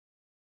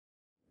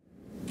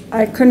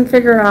I couldn't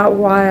figure out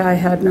why I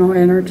had no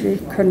energy,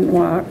 couldn't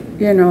walk,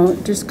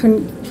 just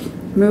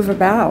couldn't move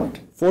about.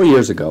 4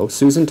 years ago,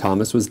 Susan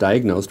Thomas was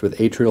diagnosed with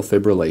atrial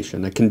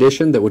fibrillation, a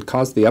condition that would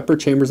cause the upper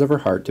chambers of her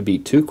heart to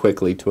beat too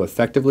quickly to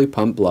effectively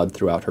pump blood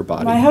throughout her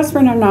body. My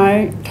husband and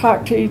I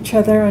talked to each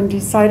other and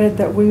decided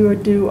that we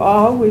would do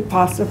all we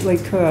possibly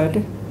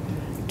could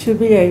to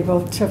be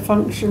able to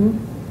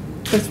function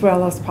as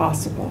well as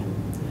possible.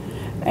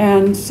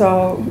 And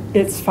so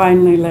it's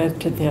finally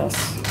led to this.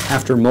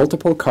 After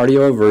multiple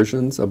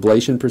cardioversions,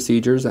 ablation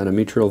procedures, and a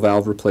mitral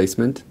valve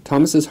replacement,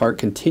 Thomas's heart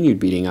continued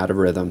beating out of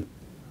rhythm.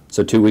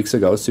 So 2 weeks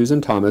ago, Susan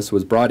Thomas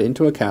was brought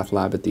into a cath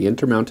lab at the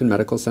Intermountain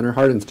Medical Center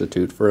Heart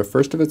Institute for a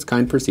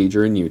first-of-its-kind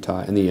procedure in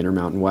Utah and the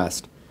Intermountain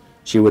West.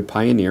 She would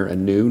pioneer a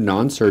new,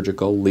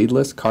 non-surgical,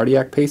 leadless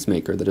cardiac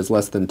pacemaker that is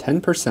less than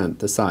 10%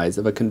 the size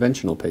of a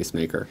conventional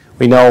pacemaker.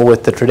 We know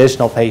with the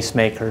traditional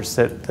pacemakers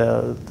that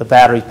the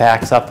battery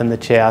pack's up in the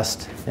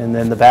chest, and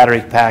then the battery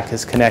pack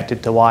is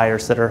connected to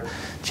wires that are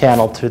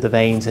channeled through the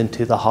veins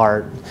into the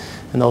heart.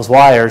 And those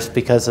wires,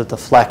 because of the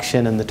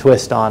flexion and the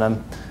twist on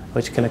them,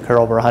 which can occur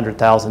over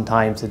 100,000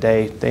 times a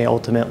day, they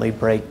ultimately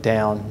break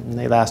down, and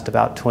they last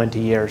about 20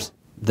 years.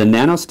 The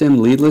NanoStim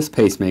leadless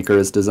pacemaker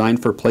is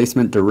designed for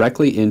placement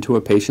directly into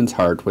a patient's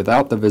heart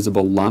without the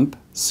visible lump,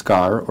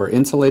 scar, or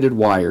insulated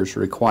wires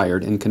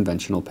required in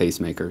conventional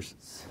pacemakers.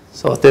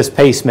 So with this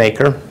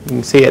pacemaker, you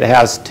can see it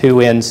has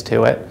two ends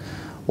to it.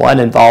 One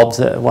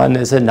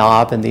is a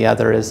knob and the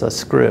other is a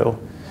screw.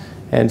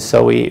 And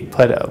so we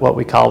put what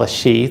we call a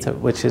sheath,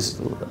 which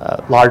is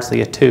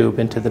largely a tube,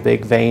 into the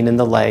big vein in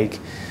the leg.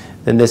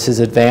 Then this is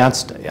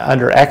advanced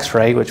under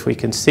X-ray, which we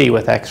can see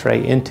with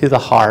X-ray, into the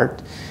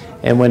heart.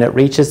 And when it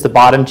reaches the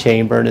bottom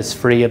chamber and is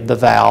free of the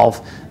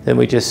valve, then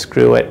we just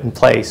screw it in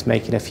place,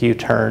 making a few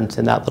turns,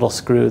 and that little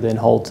screw then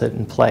holds it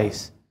in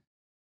place.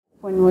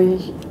 When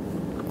we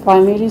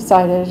finally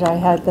decided I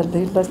had the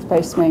leadless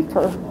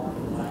pacemaker,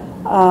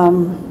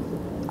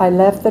 I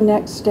left the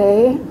next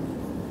day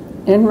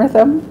in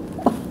rhythm,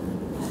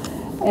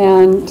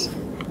 and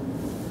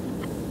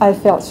I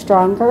felt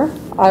stronger.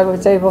 I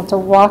was able to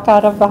walk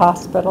out of the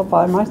hospital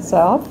by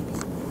myself.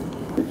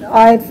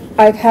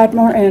 I've had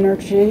more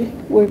energy.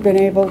 We've been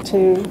able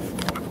to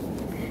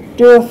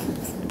do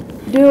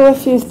a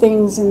few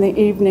things in the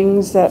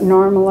evenings that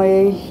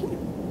normally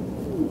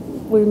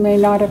we may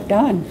not have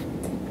done,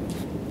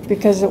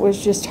 because it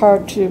was just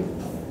hard to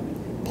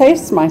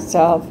pace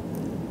myself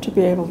to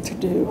be able to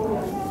do.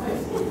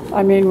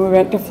 I mean, we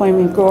went to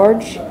Flaming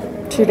Gorge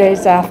 2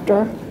 days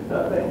after.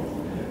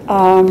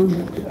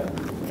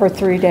 For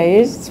 3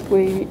 days.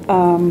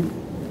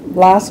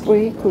 Last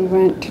week we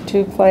went to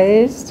 2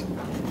 plays,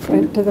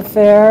 went to the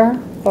fair,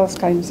 those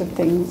kinds of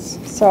things.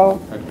 So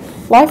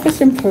life is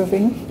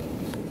improving.